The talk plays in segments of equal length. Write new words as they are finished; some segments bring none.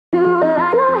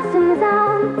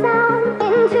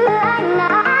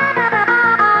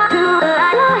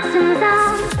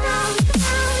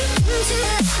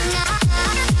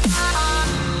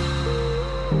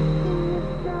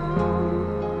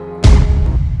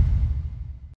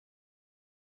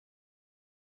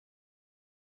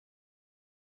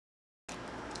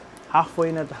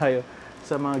halfway na tayo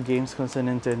sa mga games ko sa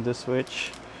Nintendo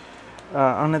Switch.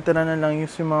 Ang natira na lang yung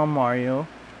mga Mario.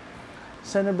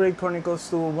 Xenoblade Chronicles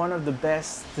 2, one of the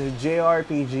best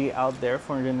JRPG out there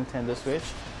for the Nintendo Switch.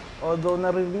 Although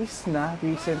na-release na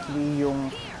recently yung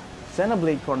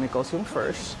Xenoblade Chronicles, yung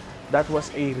first, that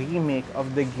was a remake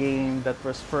of the game that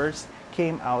was first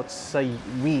came out sa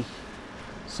Wii.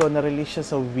 So, na-release siya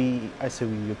sa Wii, sa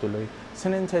Wii U tuloy. Sa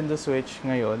Nintendo Switch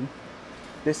ngayon,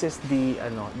 this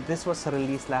was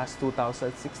released last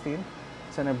 2016,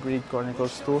 Xenoblade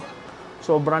Chronicles 2.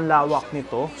 Sobrang lawak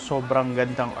nito, sobrang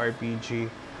gandang RPG.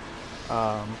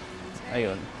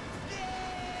 Ayun.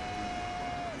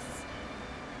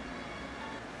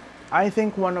 I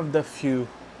think one of the few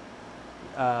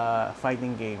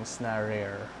fighting games na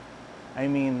rare. I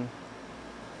mean,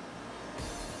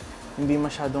 hindi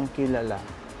masyadong kilala.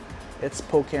 It's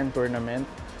Pokken Tournament.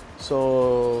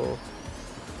 So,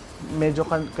 medyo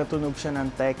katunog siya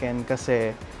ng Tekken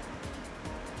kasi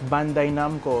Bandai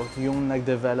Namco yung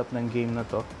nag-develop ng game na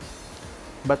to,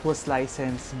 but was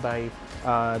licensed by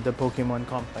the Pokemon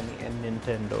Company and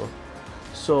Nintendo.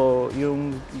 So,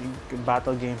 yung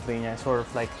battle gameplay niya is sort of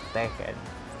like Tekken,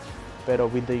 pero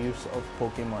with the use of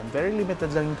Pokemon. Very limited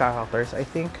lang yung characters. I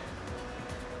think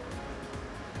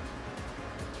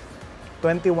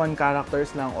 21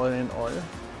 characters lang all in all.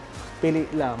 Pili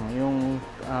lang yung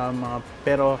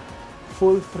pero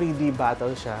full 3D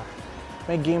battle siya.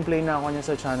 May gameplay na ako niya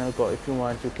sa channel ko. If you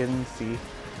want, you can see.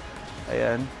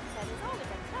 Ayan.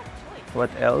 What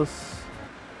else?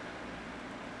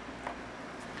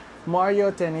 Mario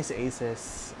Tennis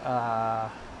Aces.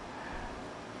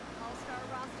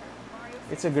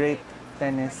 It's a great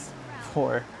tennis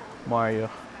for Mario.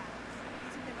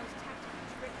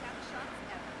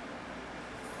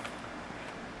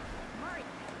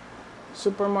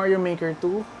 Super Mario Maker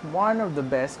 2, one of the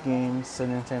best games sa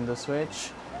Nintendo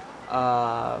Switch.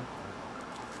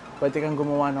 Pwede kang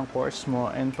gumawa ng course mo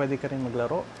and pwede ka rin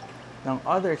maglaro ng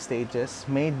other stages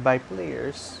made by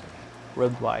players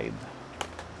worldwide.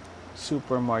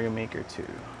 Super Mario Maker 2.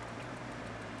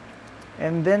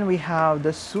 And then we have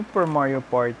the Super Mario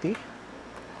Party.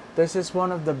 This is one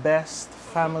of the best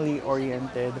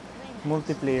family-oriented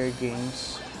multiplayer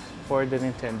games for the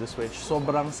Nintendo Switch.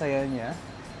 Sobrang saya niya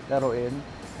laruin,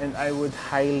 and I would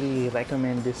highly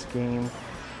recommend this game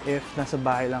if nasa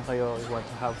bahay lang kayo, you want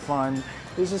to have fun.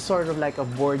 This is sort of like a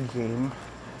board game,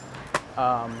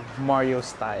 Mario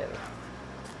style.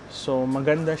 So,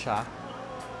 maganda siya,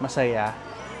 masaya,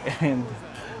 and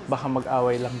baka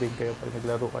mag-away lang din kayo pag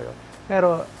naglaro kayo.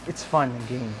 Pero, it's fun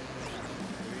game.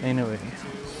 Anyway.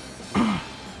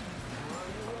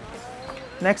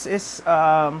 Next is,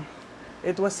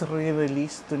 it was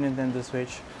re-released to Nintendo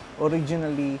Switch.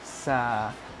 Originally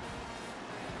sa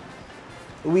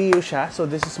Wii U siya. So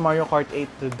this is Mario Kart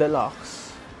 8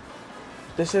 Deluxe.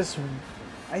 This is,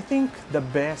 I think, the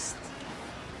best.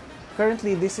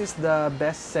 Currently, this is the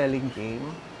best-selling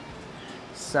game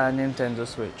sa Nintendo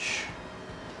Switch.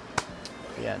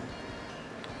 Ayan.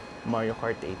 Mario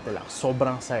Kart 8 Deluxe.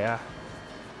 Sobrang saya.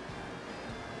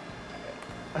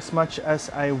 As much as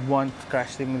I want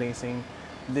Crash Team Racing,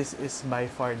 this is by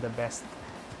far the best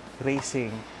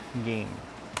racing game.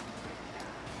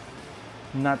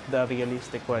 Not the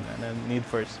realistic one, Need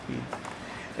for Speed.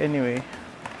 Anyway,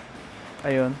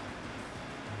 ayun.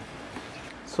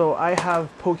 So, I have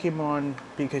Pokemon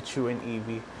Pikachu and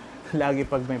Eevee. Lagi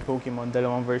pag may Pokemon,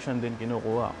 dalawang version din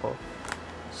kinukuha ko.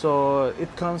 So,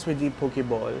 it comes with the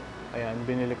Pokeball. Ayan,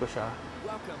 binili ko siya.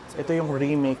 Ito yung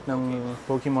remake ng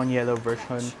Pokemon Yellow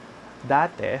version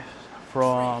dati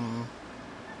from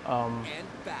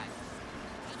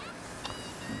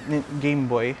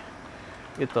Game Boy.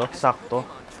 Ito, sakto.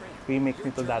 Remake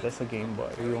nito dati sa Game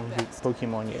Boy, yung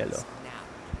Pokemon Yellow.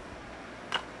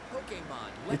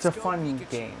 It's a fun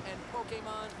game.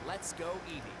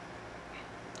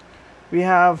 We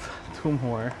have two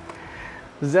more.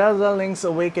 Zelda Link's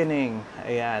Awakening.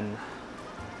 Ayan.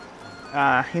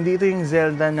 Hindi ito yung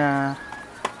Zelda na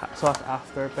sought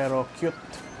after, pero cute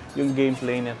yung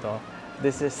gameplay nito.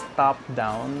 This is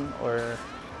top-down or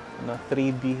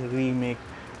 3D remake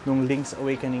nung Link's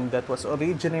Awakening that was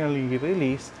originally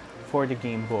released for the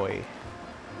Game Boy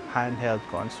handheld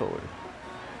console.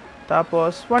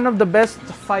 Tapos, one of the best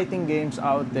fighting games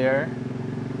out there,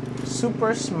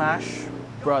 Super Smash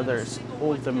Brothers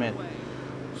Ultimate.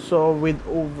 So, with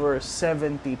over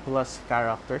 70 plus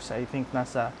characters, I think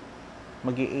nasa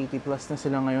magi-80 plus na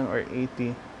sila ngayon or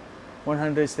 80.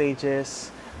 100 stages,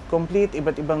 complete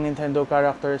iba't ibang Nintendo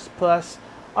characters plus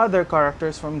other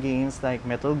characters from games like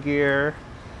Metal Gear,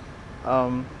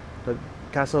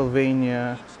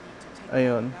 Castlevania,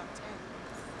 ayun.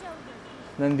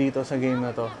 nandito sa game na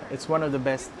to. It's one of the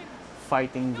best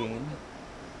fighting game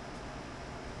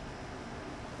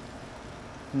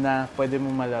na pwede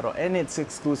mo malaro. And it's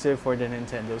exclusive for the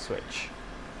Nintendo Switch.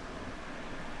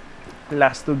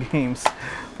 Last two games.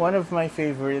 One of my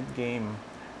favorite game.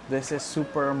 This is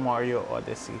Super Mario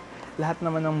Odyssey. Lahat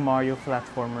naman ng Mario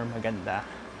platformer maganda.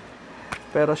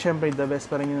 Pero syempre, the best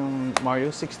pa rin yung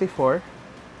Mario 64.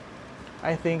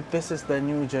 I think this is the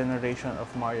new generation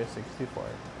of Mario 64.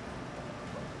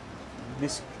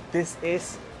 This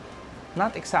is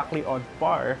not exactly on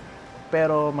par,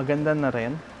 pero maganda na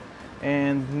rin.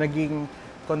 And naging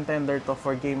contender to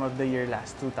for Game of the Year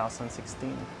last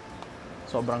 2016.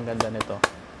 Sobrang ganda nito.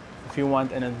 If you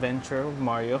want an adventure of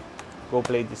Mario, go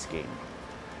play this game.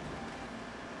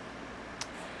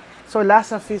 So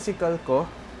last sa physical ko,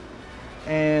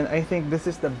 and I think this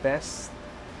is the best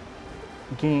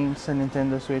game sa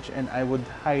Nintendo Switch, and I would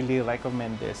highly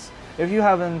recommend this. If you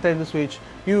have a Nintendo Switch,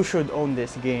 you should own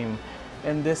this game.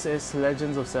 And this is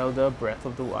Legends of Zelda Breath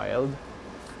of the Wild.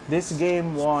 This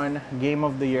game won Game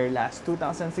of the Year last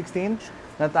 2016.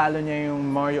 Natalo niya yung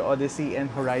Mario Odyssey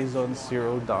and Horizon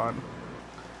Zero Dawn.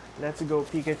 Let's go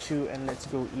Pikachu and let's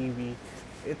go Eevee.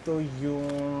 Ito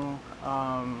yung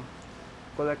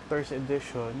Collector's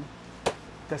Edition.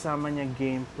 Kasama niya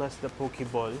game plus the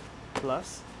Pokeball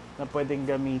plus na pwedeng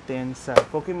gamitin sa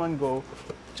Pokemon Go,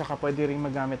 tsaka pwede rin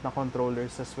magamit na controller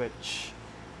sa Switch.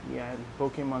 Yan,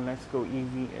 Pokemon Let's Go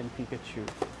Eevee and Pikachu.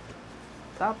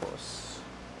 Tapos,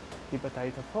 di pa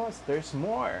tayo tapos, there's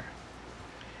more.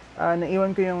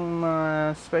 Naiwan ko yung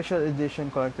special edition,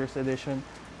 collector's edition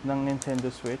ng Nintendo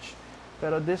Switch.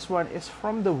 Pero this one is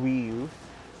from the Wii U.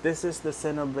 This is the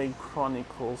Xenoblade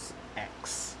Chronicles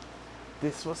X.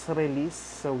 This was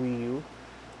released sa Wii U.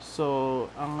 So,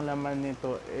 ang laman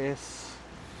nito is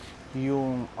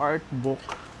yung art book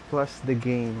plus the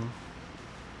game.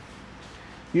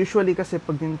 Usually kasi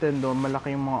pag Nintendo,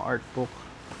 malaki yung mga art book.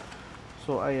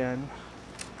 So, ayan.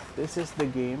 This is the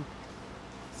game.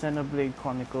 Xenoblade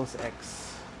Chronicles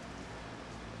X.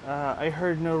 I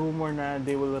heard na rumor na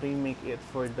they will remake it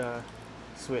for the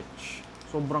Switch.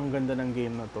 Sobrang ganda ng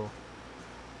game na to.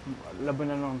 Laban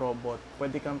na ng robot.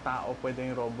 Pwede kang tao, pwede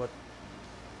yung robot.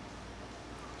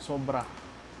 Sobra.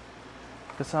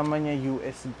 Kasama niya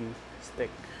USB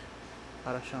stick.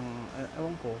 Para siyang,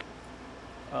 ewan ko,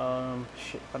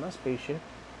 parang spaceship.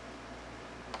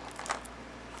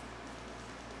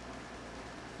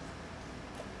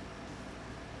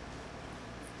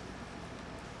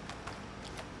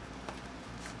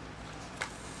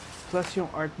 Plus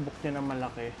yung art book niya na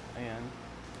malaki. Ayan.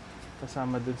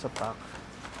 Kasama dun sa pack.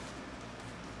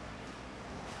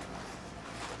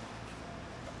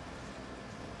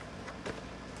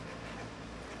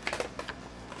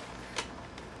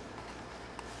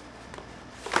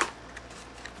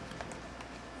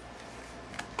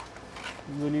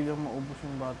 Dali lang maubos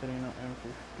yung battery ng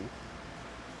M50.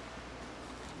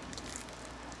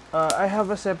 I have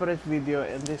a separate video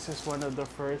and this is one of the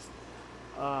first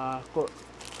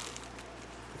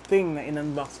thing na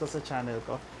in-unbox ko sa channel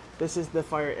ko. This is the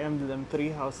Fire Emblem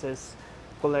Three Houses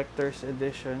Collector's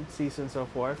Edition, Seasons of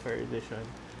Warfare Edition.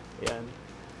 Yan.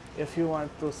 If you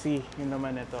want to see yun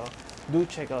naman ito, do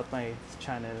check out my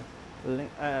channel.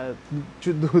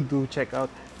 Do check out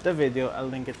the video. I'll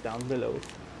link it down below.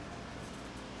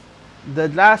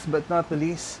 The last but not the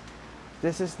least,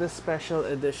 this is the special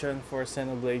edition for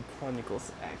Xenoblade Chronicles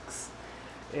X.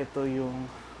 Ito yung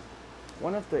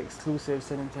one of the exclusives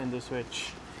sa Nintendo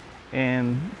Switch.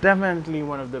 And definitely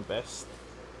one of the best.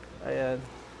 Ayan.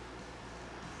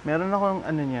 Meron akong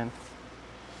ano niyan.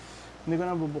 Hindi ko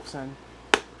na bubuksan.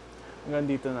 Hanggang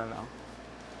dito na lang.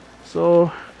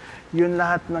 So, yun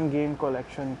lahat ng game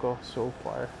collection ko so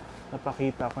far.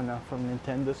 Napakita ko na from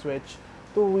Nintendo Switch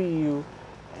to Wii U.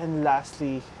 And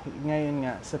lastly, ngayon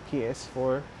nga sa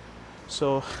PS4.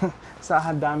 So, sa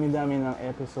dami-dami ng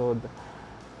episode,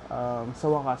 sa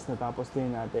wakas natapos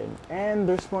din natin. And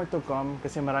there's more to come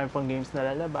kasi marami pang games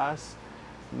na lalabas.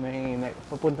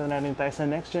 Papunta na rin tayo sa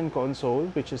next gen console,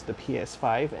 which is the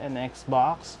PS5 and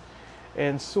Xbox.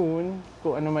 And soon,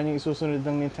 kung ano man yung isusunod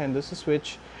ng Nintendo sa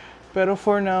Switch. Pero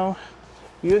for now,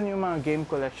 yun yung mga game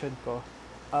collection ko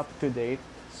up to date.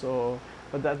 So,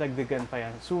 padadagdagan pa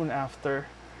yan soon after.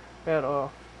 Pero,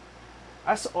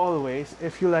 as always,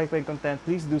 if you like my content,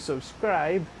 please do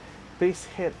subscribe. Please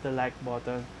hit the like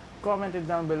button. Comment it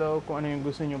down below kung ano yung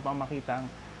gusto nyo pang makitang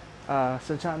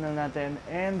sa channel natin.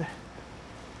 And,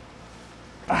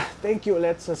 thank you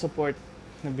ulit sa support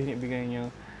na binibigay nyo.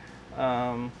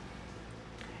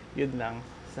 Yun lang.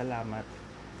 Salamat.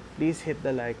 Please hit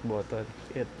the like button.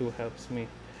 It too helps me.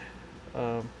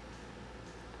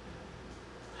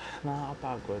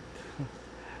 nakakapagod.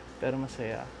 Pero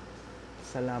masaya.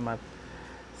 Salamat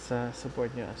sa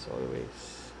support nyo as always.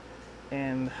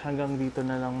 And hanggang dito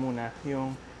na lang muna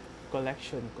yung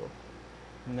collection ko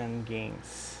ng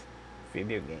games,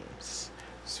 video games.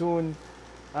 Soon,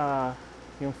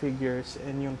 yung figures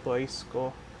and yung toys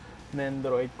ko na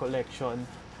Android collection.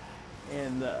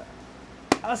 And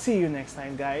I'll see you next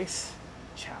time, guys.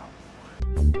 Ciao.